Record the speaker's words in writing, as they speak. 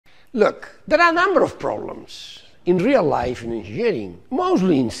Look, there are a number of problems in real life in engineering,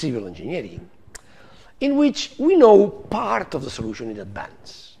 mostly in civil engineering, in which we know part of the solution in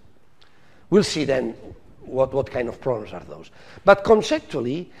advance. We'll see then what kind of problems are those. But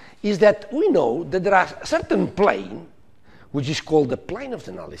conceptually is that we know that there are a certain plane, which is called the plane of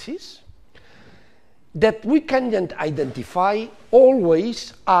the analysis, that we can then identify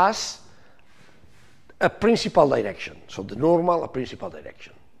always as a principal direction. So the normal, a principal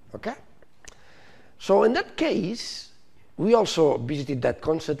direction. Okay? So in that case, we also visited that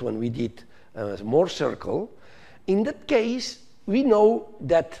concept when we did Mohr circle. In that case, we know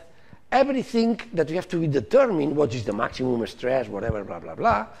that everything that we have to be determined, what is the maximum stress, whatever, blah, blah,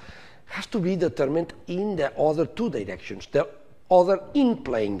 blah, has to be determined in the other two directions, the other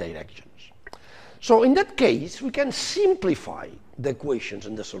in-plane directions. So in that case, we can simplify the equations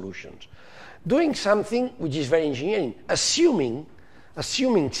and the solutions, doing something which is very engineering, assuming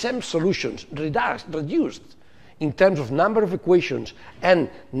some solutions reduced in terms of number of equations and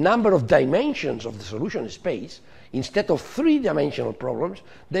number of dimensions of the solution space. Instead of three-dimensional problems,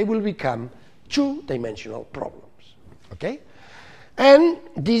 they will become two-dimensional problems. Okay? And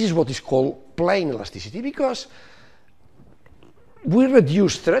this is what is called plane elasticity, because we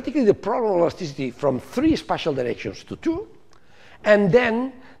reduce theoretically the problem of elasticity from 3 spatial directions to 2, and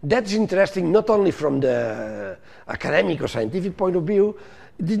then that's interesting not only from the academic or scientific point of view.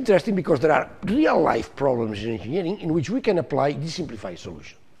 It's interesting because there are real-life problems in engineering in which we can apply this simplified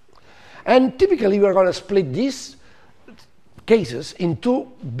solution. And typically we are going to split these cases in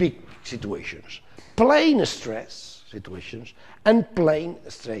 2 big situations: plane stress situations and plane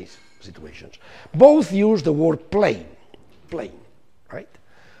strain situations. Both use the word plane, right?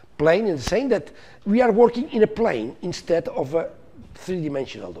 Plane in the sense that we are working in a plane instead of a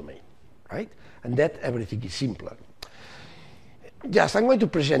 3-dimensional domain, right? And that everything is simpler. Just, I'm going to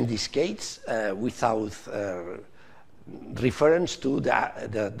present this case without reference to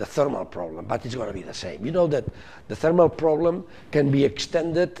the thermal problem, but it's going to be the same. You know that the thermal problem can be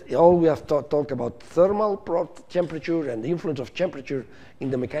extended. All we have talked about thermal temperature and the influence of temperature in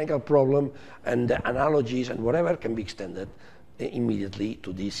the mechanical problem, and the analogies and whatever can be extended immediately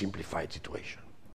to this simplified situation.